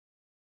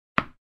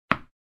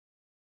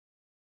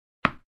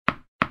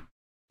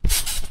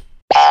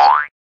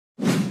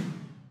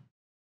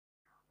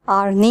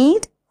our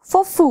need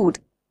for food.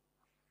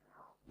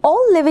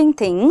 All living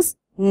things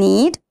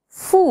need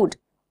food.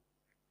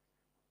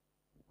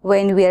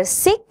 When we are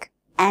sick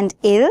and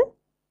ill,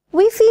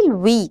 we feel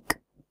weak.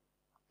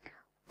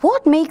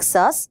 What makes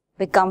us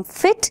become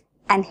fit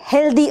and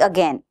healthy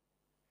again?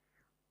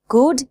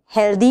 Good,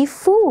 healthy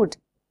food.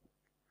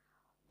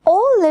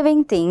 All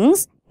living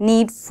things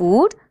need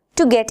food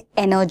to get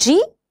energy,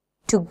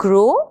 to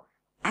grow,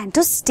 and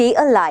to stay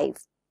alive.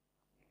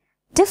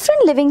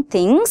 Different living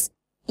things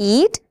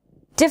eat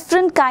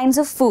different kinds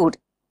of food.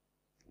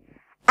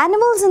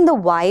 Animals in the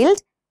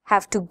wild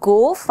have to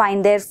go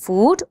find their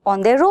food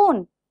on their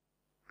own.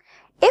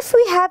 If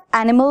we have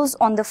animals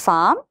on the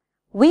farm,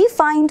 we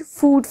find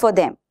food for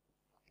them.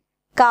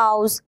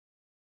 Cows,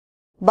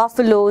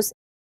 buffaloes,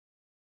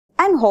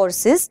 and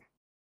horses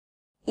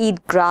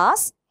eat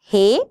grass,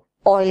 hay,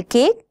 oil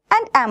cake,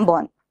 and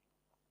ambon.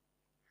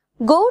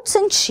 Goats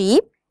and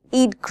sheep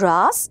eat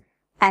grass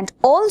and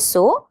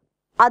also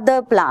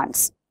other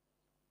plants.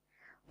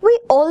 We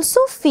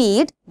also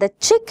feed the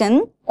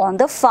chicken on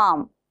the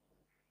farm.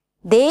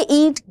 They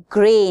eat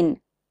grain.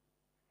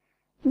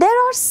 There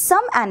are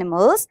some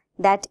animals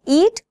that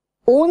eat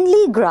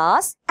only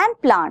grass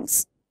and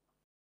plants.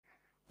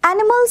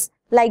 Animals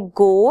like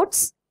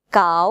goats,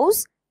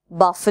 cows,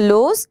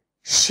 buffaloes,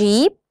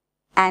 sheep,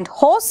 and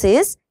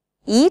horses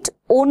eat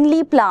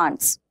only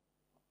plants.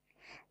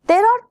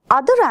 There are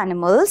other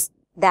animals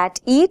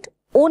that eat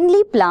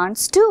only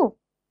plants too.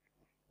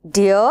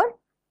 Deer,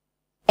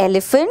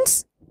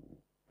 elephants,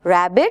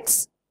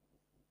 rabbits,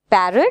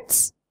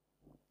 parrots,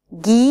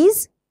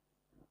 geese,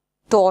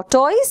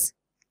 tortoise,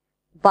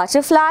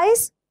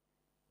 butterflies,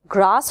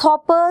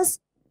 grasshoppers,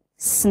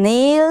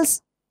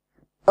 snails,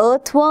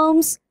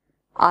 earthworms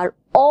are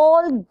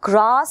all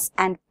grass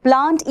and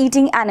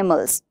plant-eating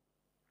animals.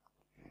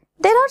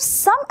 There are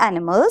some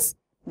animals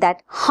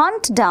that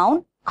hunt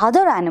down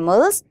other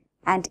animals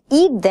and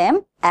eat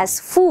them as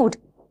food.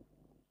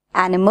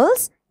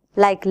 Animals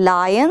like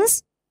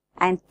lions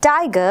and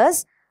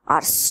tigers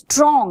are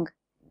strong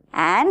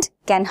and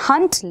can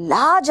hunt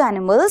large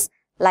animals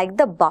like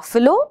the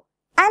buffalo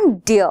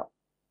and deer.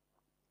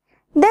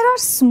 There are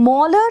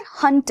smaller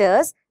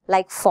hunters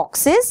like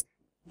foxes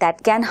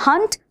that can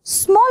hunt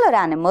smaller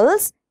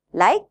animals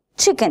like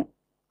chicken.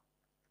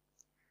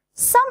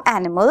 Some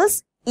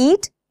animals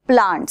eat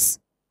plants.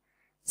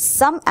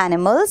 Some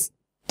animals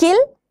kill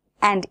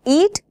and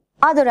eat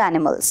other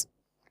animals.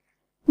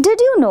 Did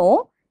you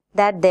know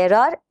that there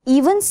are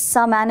even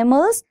some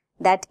animals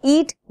that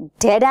eat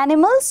dead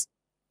animals?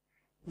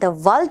 The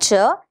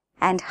vulture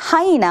and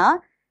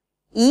hyena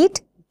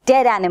eat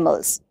dead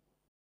animals.